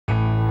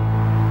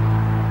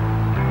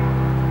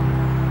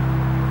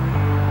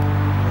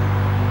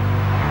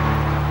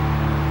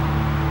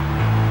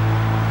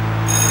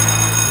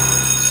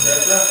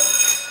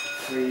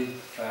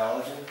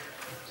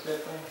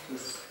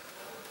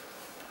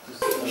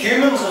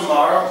Humans and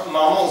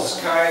mammals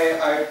carry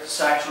out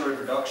sexual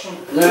reproduction,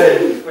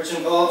 which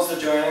involves the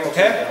joining of two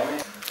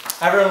gametes.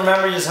 Everyone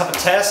remember you have a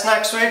test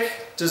next week.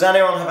 Does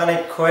anyone have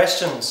any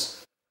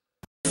questions?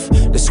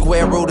 The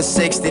square root of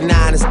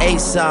 69 is 8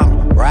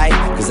 something, right?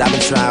 Cause I've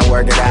been trying to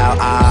work it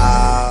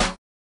out.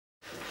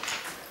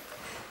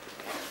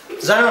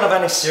 Does anyone have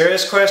any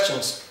serious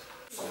questions?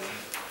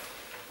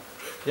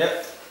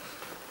 Yep.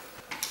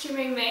 Do you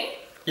mean me?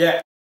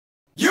 Yeah.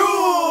 You!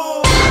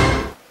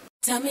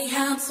 Tell me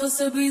how I'm supposed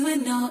to breathe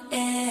with no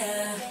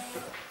air.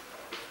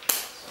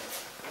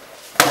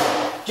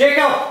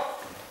 Jacob!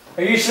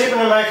 Are you sleeping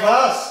in my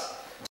class?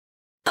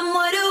 I'm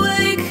wide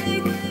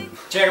awake.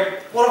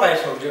 Jacob, what have I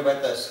told you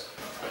about this?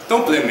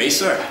 Don't blame me,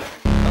 sir.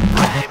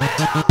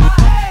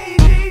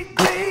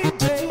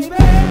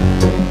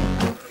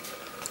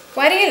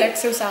 Why do you look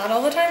so sad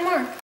all the time,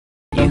 Mark?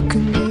 You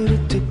can get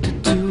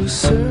addicted to a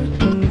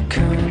certain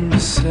kind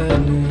of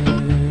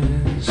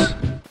sadness.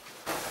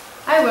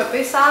 I would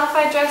be sad if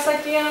I dressed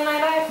like you on a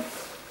night out.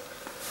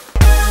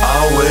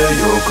 I'll wear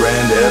your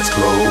granddad's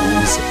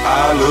clothes.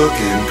 I look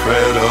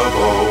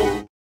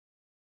incredible.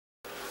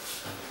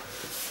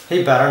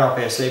 He better not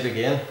be asleep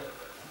again.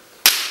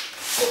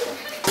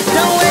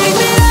 Don't wake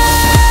me up.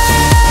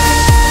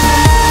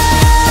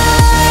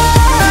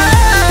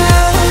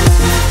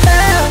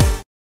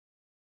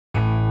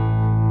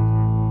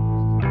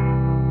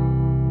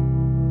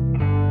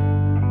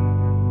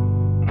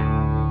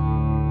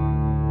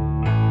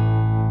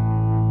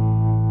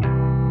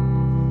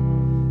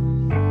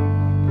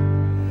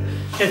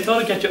 I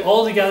thought I'd get you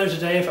all together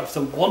today after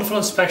the wonderful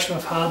inspection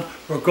we've had.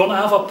 We're going to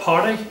have a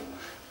party.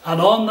 And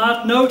on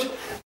that note,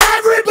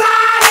 Everybody!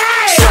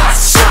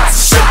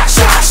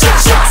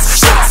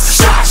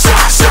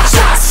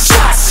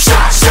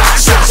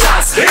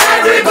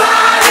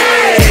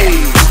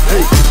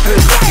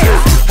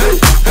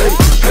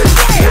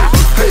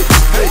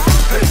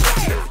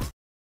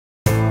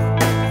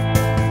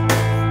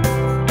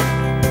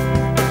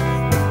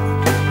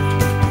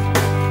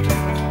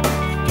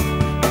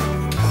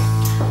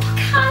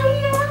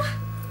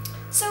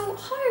 So,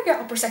 how are your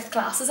upper sixth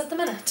classes at the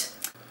minute?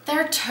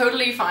 They're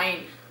totally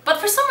fine, but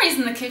for some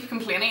reason they keep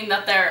complaining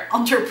that they're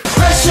under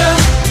pressure.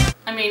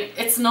 I mean,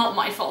 it's not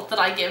my fault that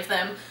I give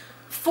them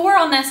 4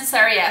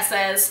 unnecessary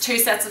essays, 2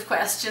 sets of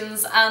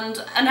questions,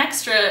 and an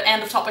extra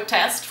end of topic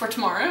test for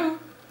tomorrow.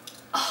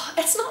 Oh,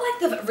 it's not like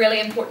they've really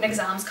important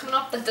exams coming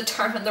up that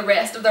determine the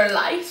rest of their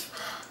life.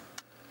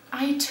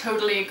 I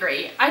totally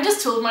agree. I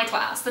just told my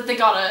class that they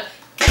gotta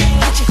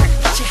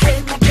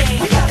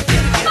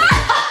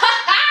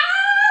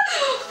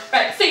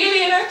right, see you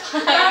later.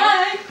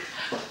 Bye.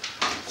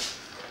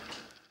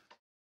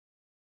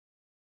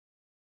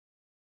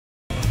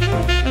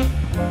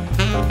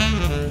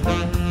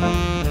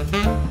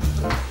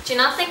 Do you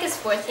not think as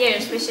 4th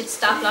years we should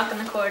stop locking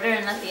the quarter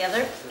and let the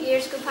other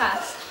years go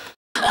past?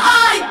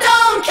 I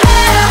don't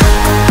care.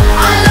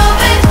 I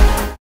love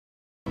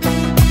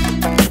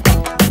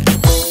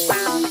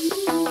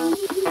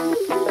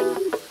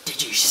it.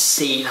 Did you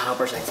see that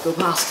upper sixth go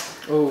past?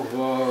 Oh,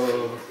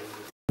 whoa.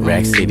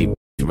 Rack City,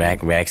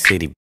 Rack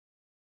City.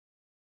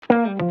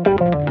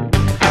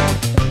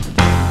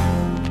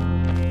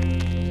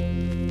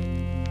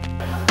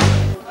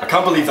 I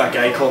can't believe that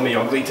guy called me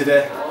ugly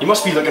today. He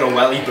must be looking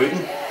unwell, he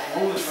booting.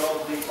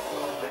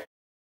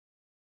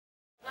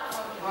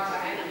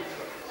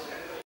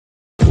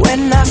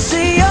 When I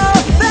see your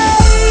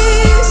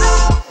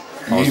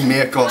face, You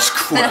make us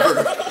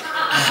quiver.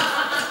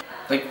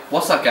 Like,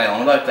 what's that guy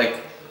on about?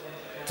 Like,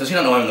 does he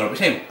not know I'm in the rugby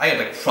team? I had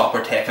like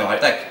proper take him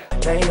out, like.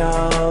 they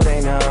know,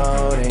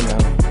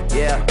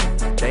 yeah,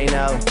 they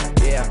know,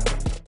 yeah.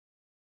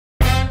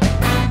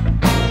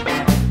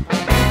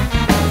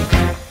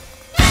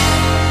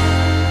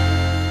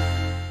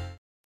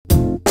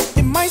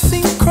 It might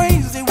seem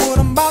crazy what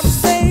I'm about to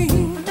say.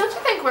 Don't you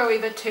think we're a wee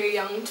bit too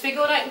young to be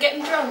going out and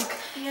getting drunk?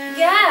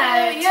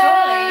 Yeah,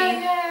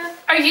 totally.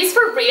 Are you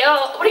for real?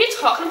 What are you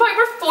talking about?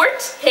 We're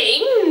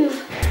 14.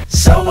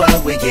 So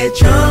what, we get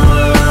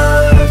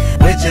drunk,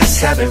 we're just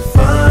having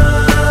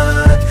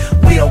fun.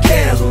 We don't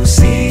care who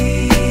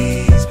sees.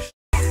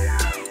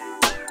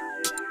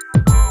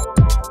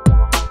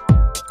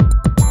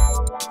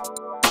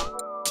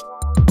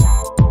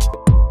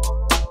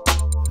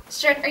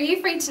 Stuart, are you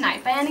free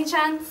tonight by any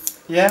chance?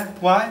 Yeah,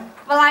 why?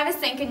 Well, I was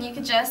thinking you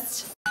could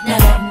just... Now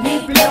let me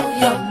blow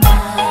your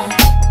mind.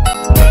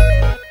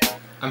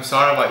 I'm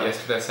sorry about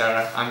yesterday,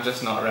 Sarah. I'm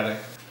just not ready.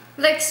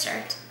 Look,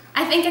 Stuart,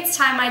 I think it's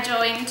time I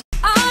joined.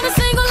 All the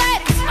single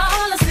ladies,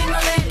 all the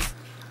single ladies.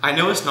 I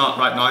know it's not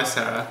right now,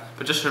 Sarah,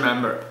 but just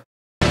remember.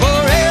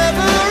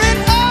 Forever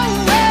and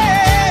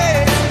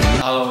always.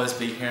 I'll always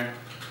be here.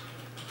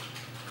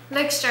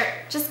 Look,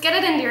 Stuart, just get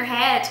it into your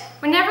head.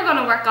 We're never going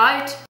to work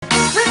out.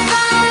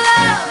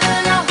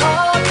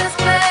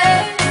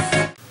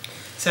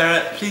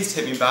 Sarah, please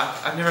take me back.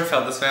 I've never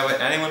felt this way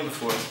about anyone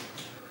before.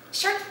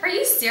 Stuart, are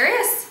you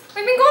serious?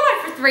 We've been going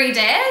out for 3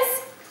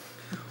 days.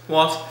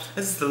 What?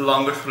 This is the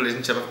longest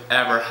relationship I've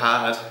ever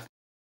had.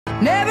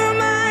 Never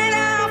mind,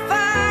 I'll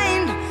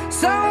find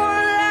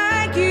someone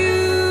like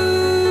you.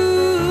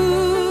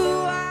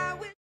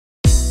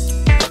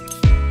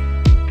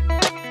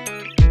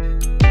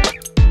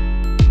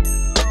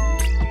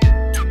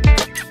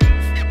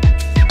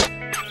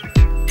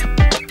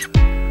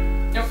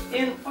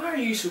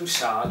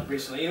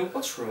 know,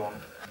 what's wrong?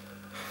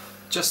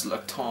 Just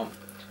look, Tom.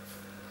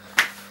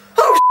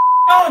 Oh,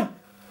 on!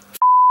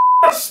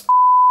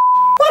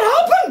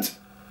 What happened?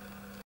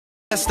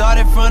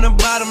 Started from the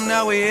bottom,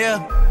 now we're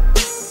here.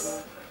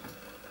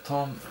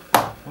 Tom,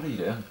 what are you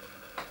doing?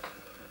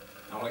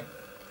 Ollie.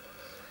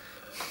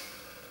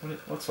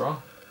 What's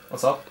wrong?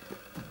 What's up?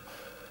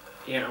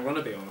 Yeah, I'm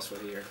gonna be honest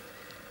with you here.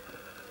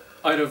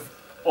 Out of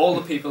all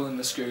the people in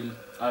the school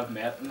I've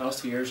met in the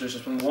last 2 years, there's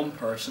just been one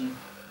person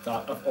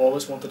that I've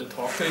always wanted to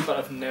talk to, but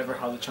I've never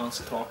had the chance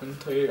of talking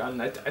to,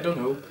 and I don't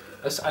know.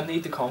 I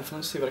need the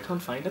confidence to, but I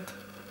can't find it.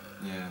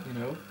 Yeah. You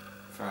know?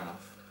 Fair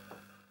enough.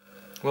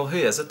 Well, who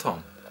is it,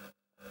 Tom?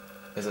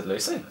 Is it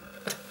Lucy?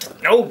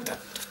 No!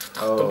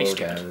 Oh, Don't be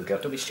okay, stupid. we'll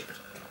get... Don't be stupid.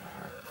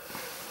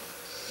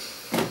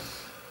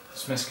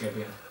 It's Miss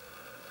Katy.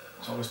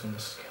 It's always been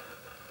Mrs. Katy.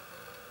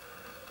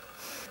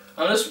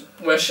 I just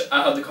wish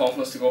I had the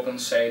confidence to go up and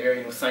say to her,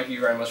 you know, thank you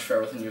very much for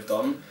everything you've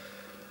done.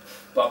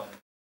 But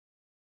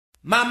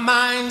my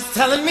mind's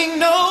telling me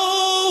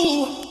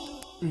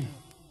no.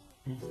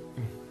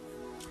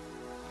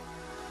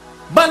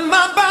 But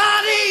my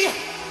body